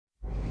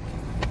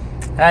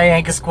Hey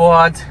Anchor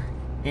Squad,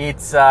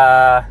 it's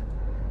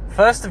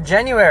 1st of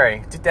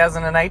January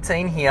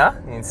 2018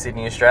 here in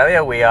Sydney,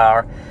 Australia. We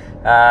are,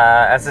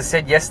 as I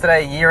said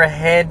yesterday, a year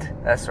ahead.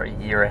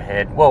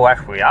 Well,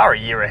 actually we are a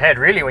year ahead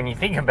really when you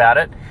think about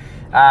it.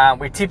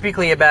 We're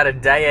typically about a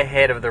day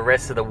ahead of the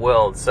rest of the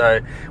world.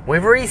 So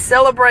we've already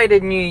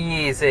celebrated New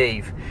Year's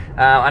Eve.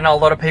 I know a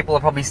lot of people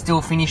are probably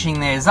still finishing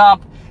theirs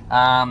up,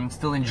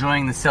 still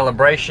enjoying the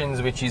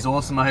celebrations, which is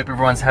awesome. I hope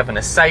everyone's having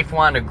a safe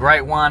one, a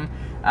great one.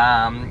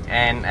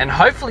 And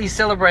hopefully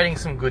celebrating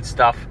some good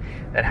stuff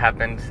that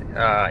happened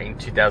in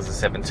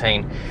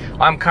 2017.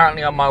 I'm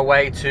currently on my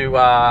way to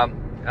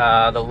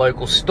the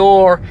local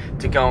store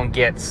to go and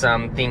get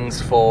some things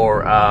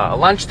for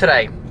lunch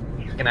today.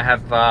 Gonna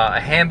have a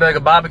hamburger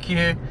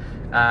barbecue.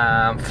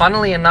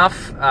 Funnily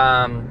enough,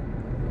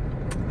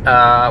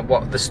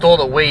 the store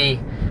that we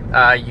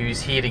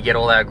use here to get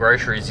all our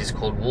groceries is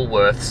called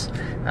Woolworths,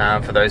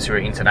 for those who are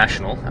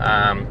international.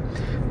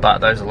 But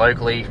those are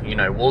locally,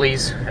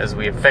 Woolies, as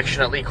we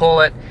affectionately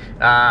call it.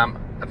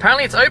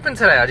 Apparently it's open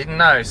today. I didn't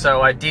know,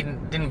 so I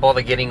didn't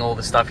bother getting all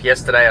the stuff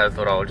yesterday. I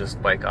thought I'll just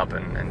wake up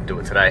and do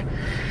it today.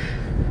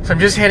 So I'm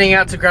just heading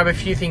out to grab a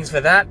few things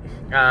for that.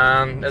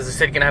 As I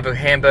said, gonna have a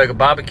hamburger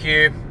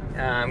barbecue.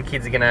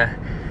 Kids are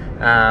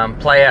gonna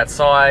play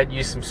outside,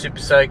 use some super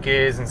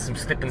soakers and some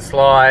slip and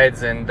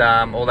slides and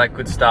all that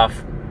good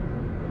stuff,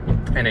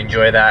 and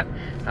enjoy that.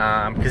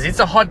 Because it's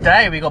a hot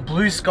day. We got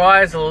blue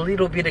skies, a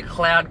little bit of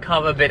cloud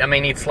cover, but I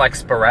mean it's like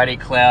sporadic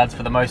clouds.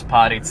 For the most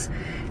part, it's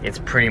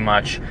pretty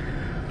much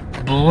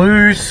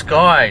blue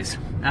skies.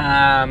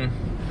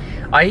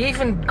 I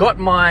even got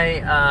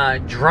my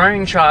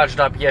drone charged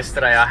up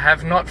yesterday. I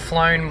have not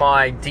flown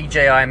my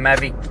DJI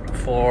Mavic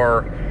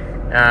for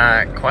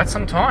quite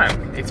some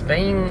time. It's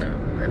been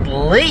at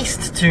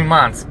least 2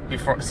 months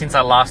since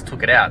I last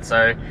took it out.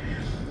 So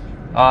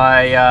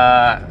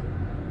I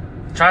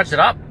charged it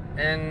up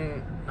and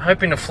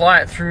hoping to fly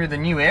it through the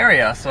new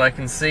area so I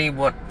can see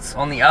what's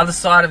on the other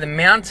side of the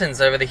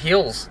mountains over the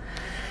hills,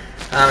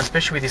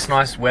 especially with this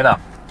nice weather.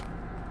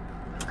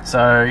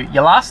 So yeah,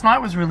 last night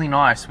was really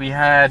nice. We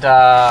had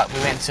we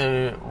went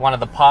to one of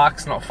the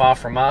parks not far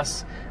from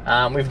us.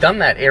 We've done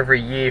that every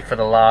year for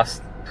the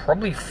last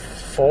probably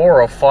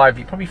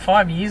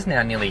 5 years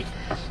now, nearly.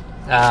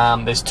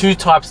 There's two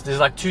types. There's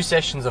like two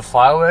sessions of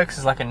fireworks.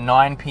 There's like a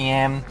 9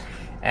 p.m.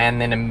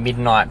 and then a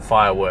midnight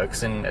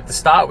fireworks. And at the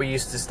start we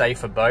used to stay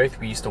for both.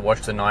 We used to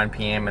watch the 9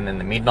 p.m. and then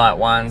the midnight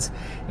ones.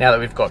 Now that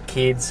we've got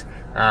kids,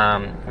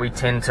 we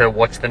tend to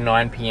watch the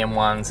 9 p.m.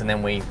 ones, and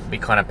then we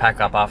kind of pack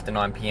up after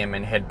 9 p.m.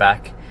 and head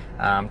back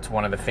to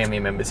one of the family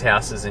members'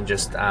 houses and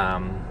just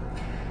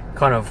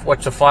kind of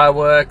watch the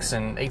fireworks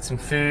and eat some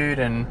food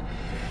and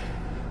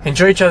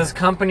enjoy each other's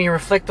company,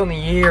 reflect on the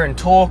year and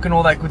talk and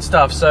all that good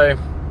stuff. So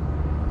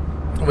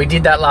we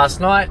did that last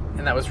night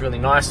and that was really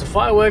nice. The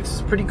fireworks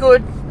is pretty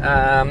good.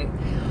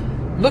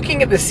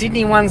 Looking at the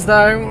Sydney ones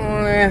though,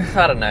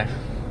 I don't know.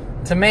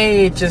 To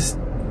me, it just,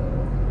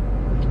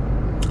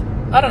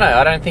 I don't know.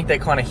 I don't think they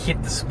kind of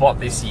hit the spot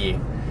this year.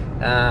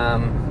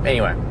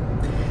 Anyway.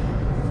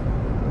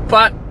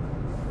 But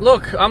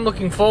look, I'm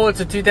looking forward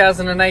to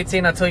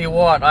 2018. I tell you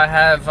what, I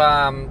have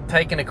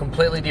taken a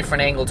completely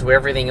different angle to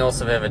everything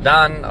else I've ever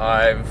done.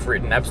 I've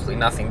written absolutely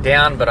nothing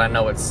down, but I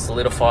know it's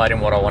solidified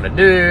in what I want to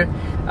do.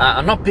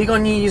 I'm not big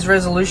on New Year's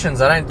resolutions.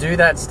 I don't do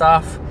that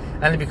stuff,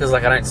 only because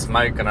like I don't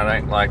smoke and I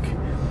don't like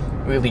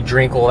really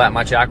drink all that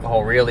much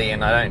alcohol really,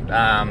 and I don't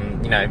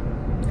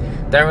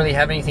don't really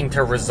have anything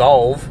to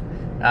resolve.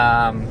 So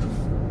I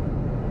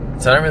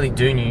don't really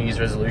do New Year's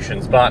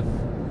resolutions, but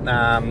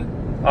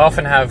I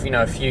often have,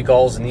 a few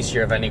goals, and this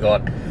year I've only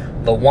got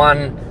the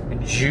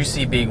one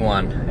juicy big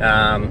one.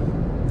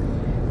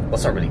 Well,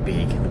 it's not really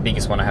big. The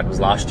biggest one I had was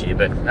last year,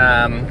 but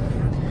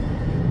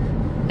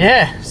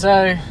yeah.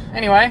 So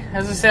anyway,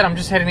 as I said, I'm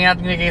just heading out.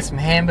 I'm gonna get some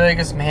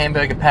hamburgers, some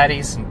hamburger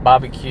patties, some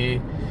barbecue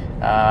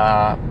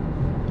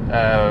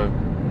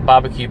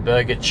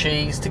burger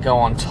cheese to go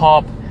on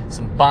top,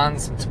 some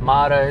buns, some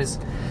tomatoes.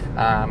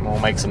 We'll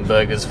make some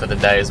burgers for the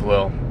day as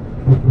well.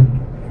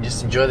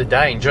 Just enjoy the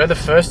day. Enjoy the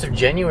 1st of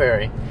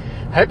January.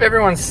 Hope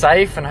everyone's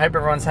safe and hope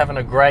everyone's having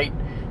a great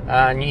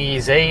New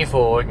Year's Eve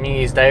or New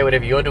Year's Day,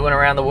 whatever you're doing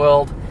around the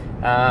world.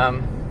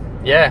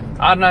 Yeah,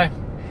 I don't know.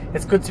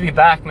 It's good to be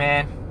back,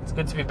 man. It's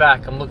good to be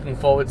back. I'm looking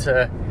forward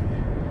to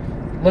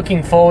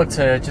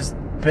just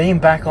being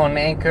back on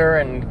Anchor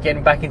and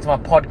getting back into my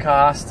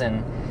podcast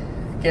and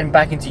getting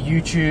back into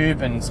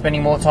YouTube and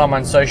spending more time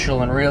on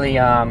social and really,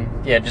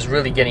 just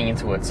really getting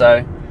into it.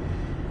 So,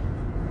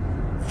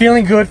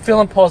 feeling good,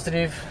 feeling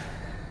positive,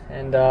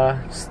 and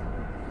just,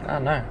 I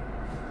don't know.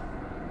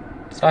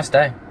 It's a nice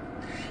day.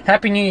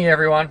 Happy New Year,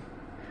 everyone.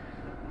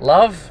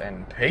 Love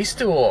and peace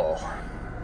to all.